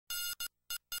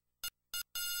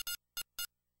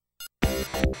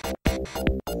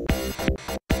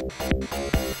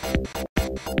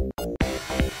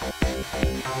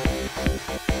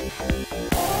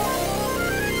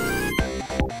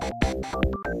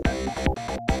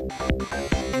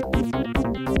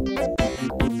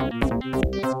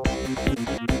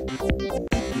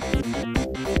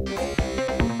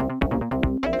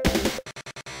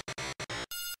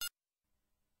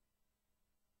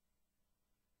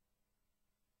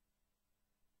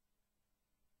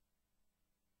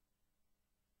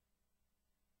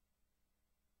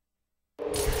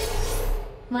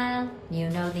Well, you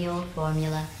know the old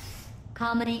formula.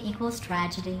 Comedy equals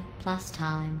tragedy plus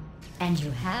time. And you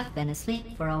have been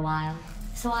asleep for a while,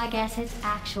 so I guess it's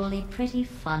actually pretty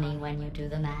funny when you do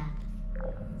the math.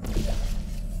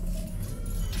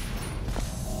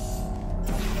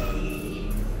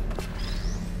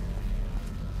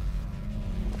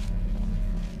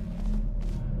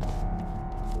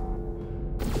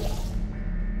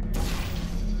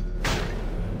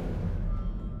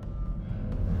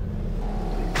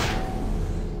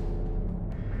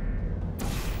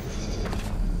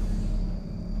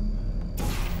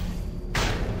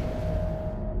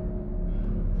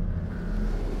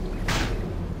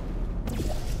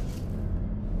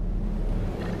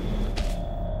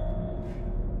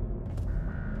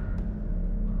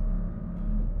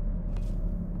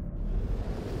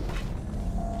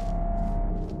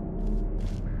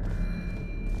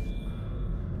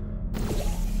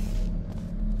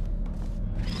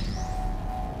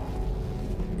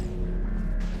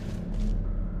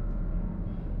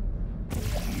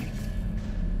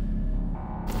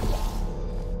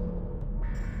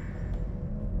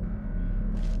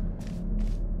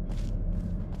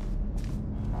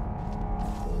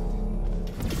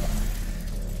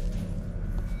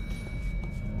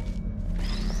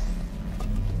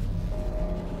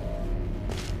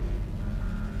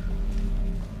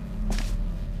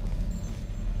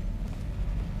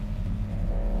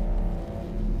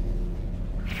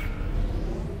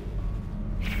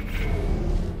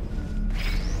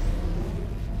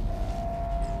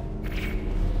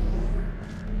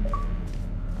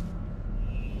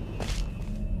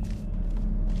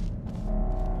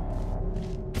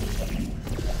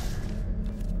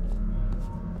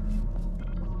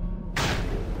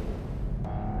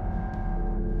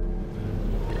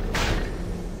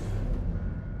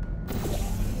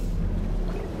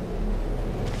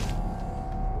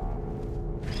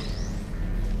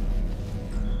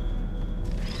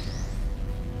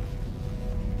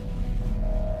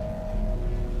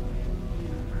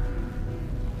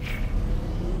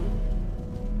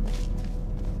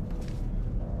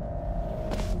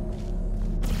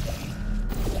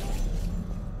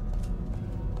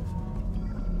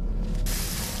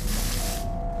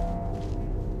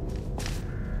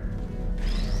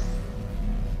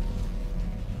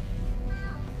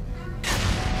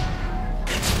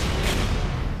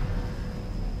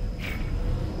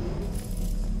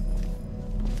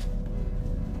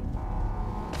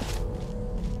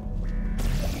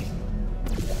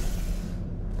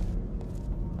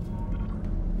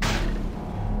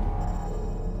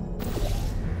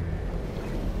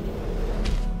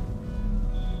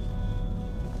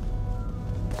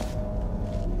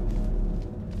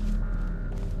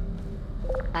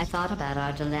 I thought about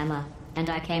our dilemma, and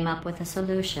I came up with a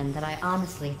solution that I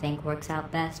honestly think works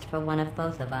out best for one of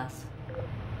both of us.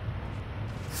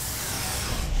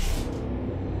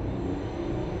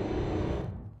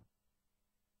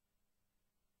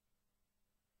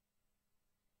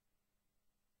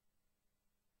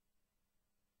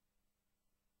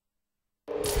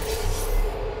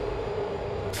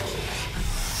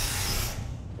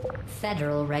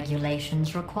 Federal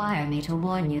regulations require me to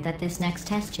warn you that this next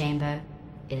test chamber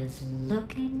is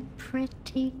looking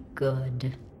pretty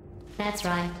good. That's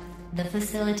right. The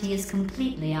facility is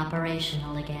completely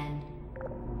operational again.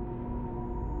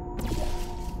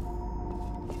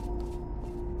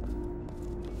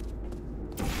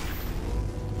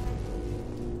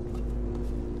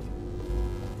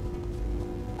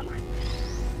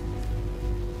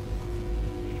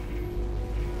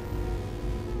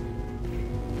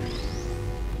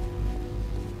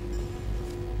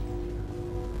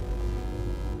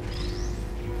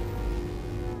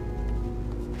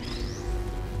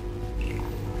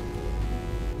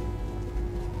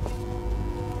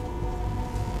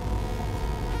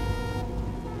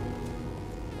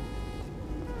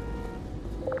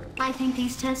 I think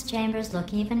these test chambers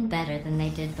look even better than they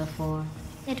did before.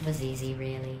 It was easy,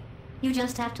 really. You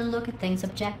just have to look at things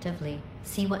objectively,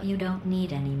 see what you don't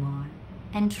need anymore,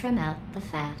 and trim out the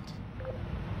fat.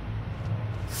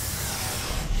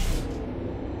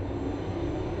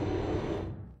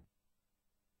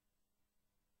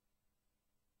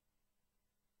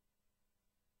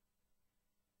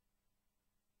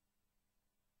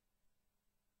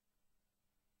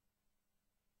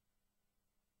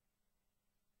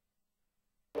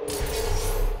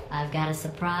 I've got a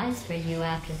surprise for you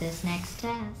after this next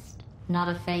test. Not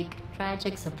a fake,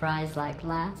 tragic surprise like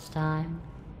last time.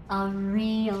 A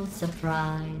real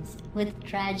surprise with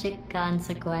tragic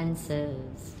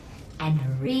consequences. And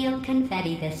real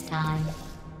confetti this time.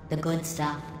 The good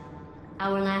stuff.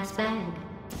 Our last bag.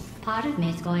 Part of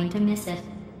me's going to miss it.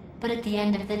 But at the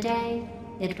end of the day,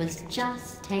 it was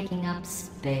just taking up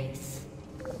space.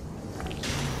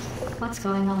 What's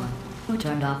going on? Who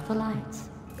turned off the lights?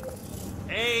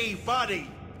 Hey, buddy.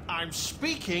 I'm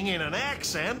speaking in an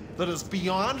accent that is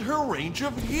beyond her range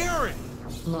of hearing.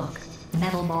 Look,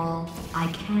 Metal Ball, I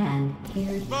can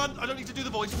hear you. Run! I don't need to do the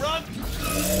voice. Run!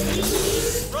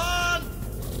 Run!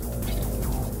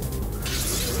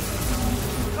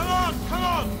 Come on! Come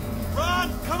on!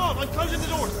 Run! Come on! I'm closing the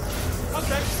doors.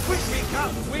 Okay, quick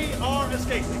recap. We are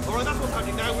escaping. Alright, that's what's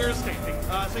happening now. We're escaping.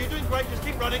 So you're doing great. Just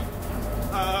keep running.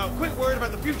 Quick word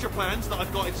about the future plans that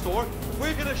I've got in store.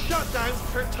 We're going to shut down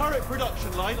her turret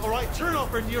production line, alright? Turn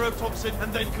off her neurotoxin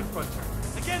and then confront her.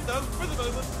 Again, though, for the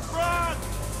moment, run!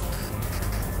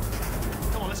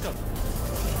 Come on, let's go.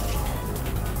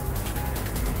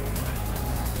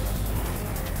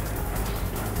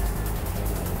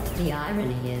 The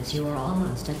irony is you were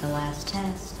almost at the last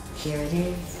test. Here it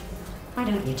is. Why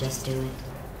don't you just do it?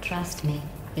 Trust me,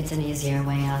 it's an easier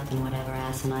way out than whatever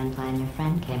asinine plan your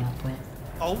friend came up with.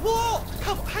 Oh, what?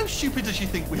 Come on, how stupid does she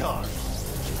think we are?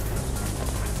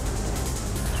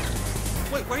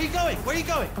 Wait, where are you going? Where are you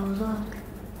going? Oh, look.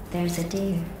 There's a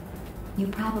deer. You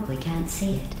probably can't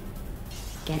see it.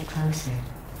 Get closer.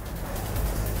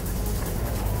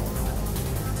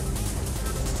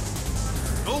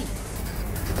 Oh!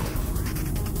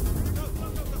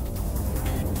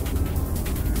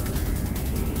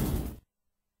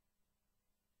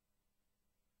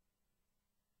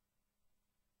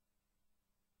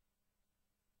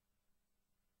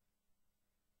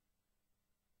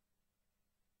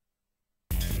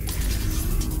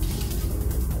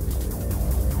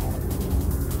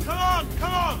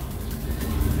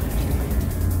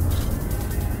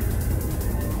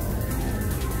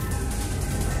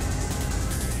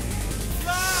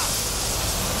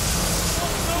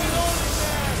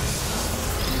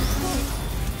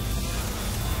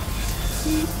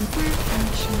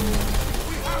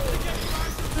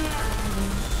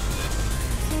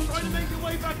 Trying to make your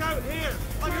way back out here.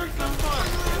 I heard gunfire.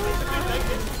 It's a bit late,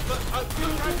 but I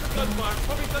feel kind of gunfire.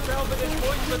 Probably doesn't help at this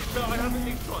point, but I haven't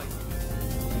been trying.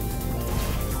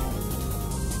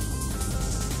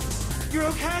 You're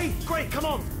okay? Great, come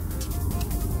on.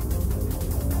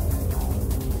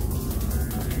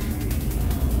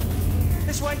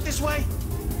 This way, this way.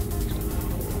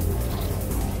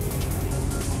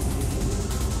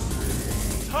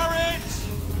 Turret!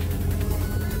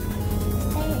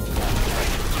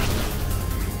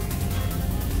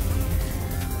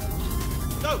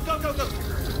 Go, go, go, go!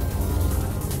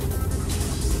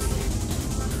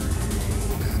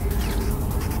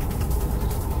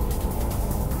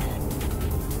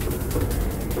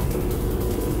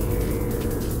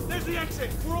 There's the exit!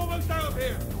 We're almost out of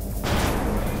here!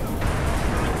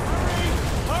 Hurry!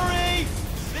 Hurry!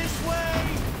 This way!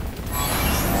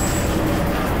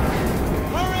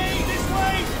 Hurry! This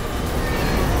way!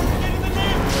 Get in the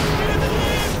lift! Get in the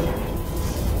lift!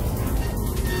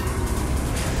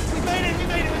 We made it! We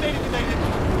made it! We made it! We made it!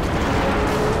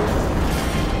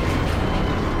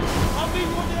 I'll meet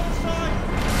you on the other side!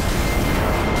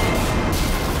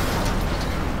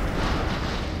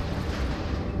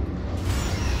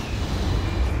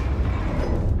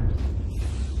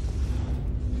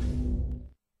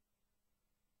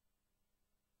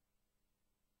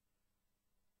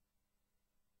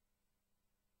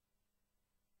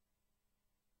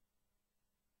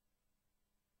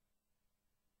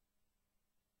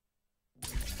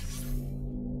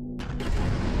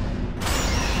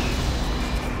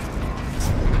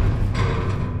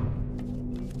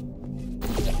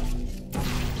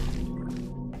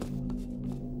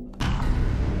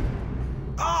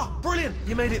 Brilliant!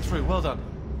 You made it through. Well done.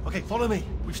 Okay, follow me.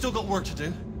 We've still got work to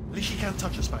do. At least she can't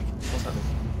touch us, Spike. What's happening?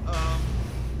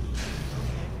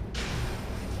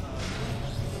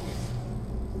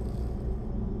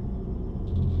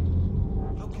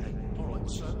 Okay, all right,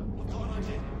 so I've got an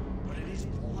idea, but it is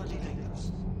bloody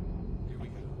dangerous. Here we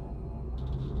go.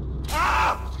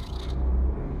 Ah!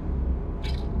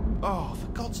 Oh, for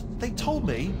God's... They told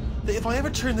me that if I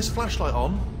ever turn this flashlight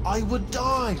on, I would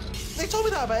die. They told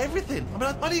me that about everything. I mean,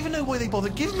 I don't even know why they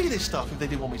bothered giving me this stuff if they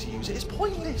didn't want me to use it. It's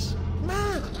pointless.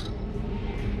 Man.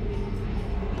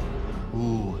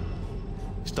 Ooh.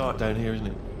 It's dark down here, isn't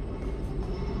it?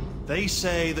 They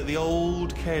say that the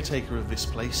old caretaker of this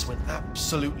place went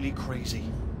absolutely crazy.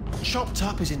 chopped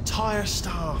up his entire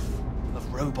staff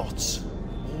of robots.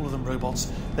 All of them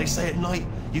robots. They say at night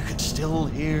you can still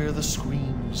hear the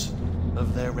screams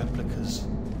of their replicas.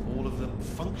 All of them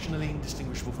functionally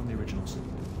indistinguishable from the originals.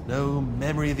 No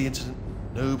memory of the incident.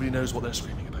 Nobody knows what they're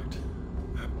screaming about.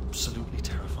 Absolutely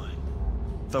terrifying.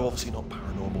 Though obviously not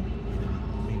paranormal in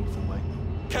a meaningful way.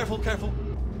 Careful, careful.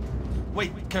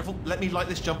 Wait, careful. Let me light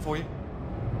this jump for you.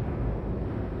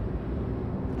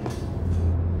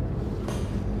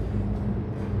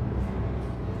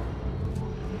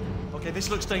 Okay, this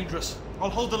looks dangerous. I'll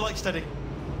hold the light steady.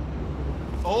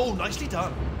 Oh, nicely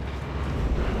done.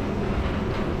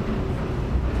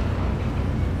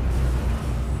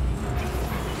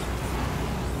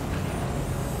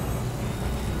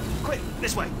 Quick,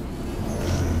 this way.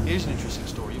 Here's an interesting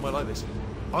story. You might like this.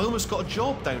 I almost got a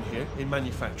job down here in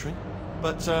manufacturing,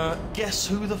 but guess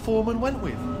who the foreman went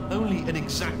with? Only an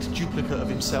exact duplicate of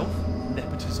himself.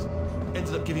 Nepotism.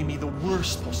 Ended up giving me the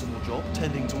worst possible job,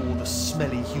 tending to all the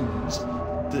smelly humans.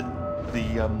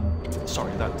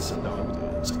 Sorry, that's no, I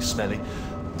would say smelly.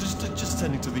 Just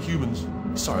tending to the humans.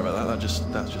 Sorry about that.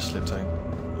 That just slipped out.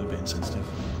 A little bit insensitive.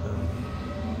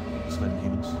 Smelly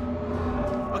humans.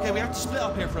 Okay, we have to split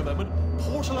up here for a moment.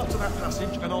 Portal up to that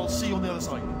passage, and I'll see you on the other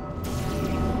side.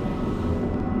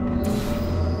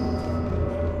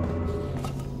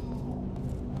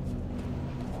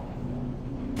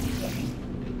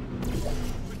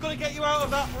 We've got to get you out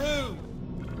of that room.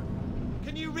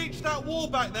 Can you reach that wall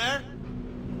back there?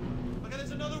 Okay,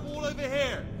 there's another wall over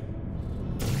here.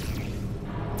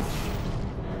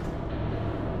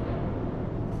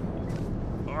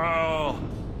 Oh,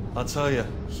 I'll tell you,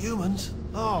 humans.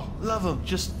 Oh, love them.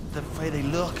 Just the way they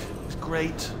look is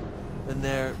great, and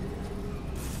their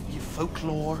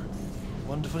folklore,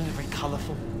 wonderful and very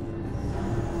colourful.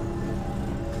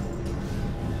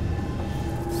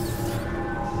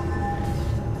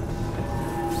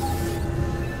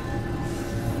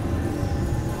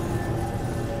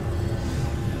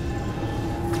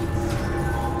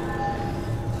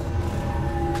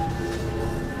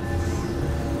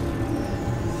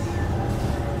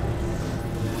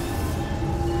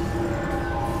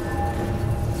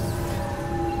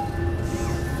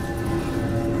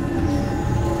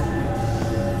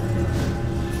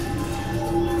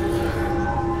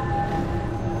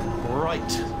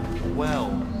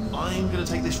 Well, I'm going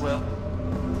to take this well.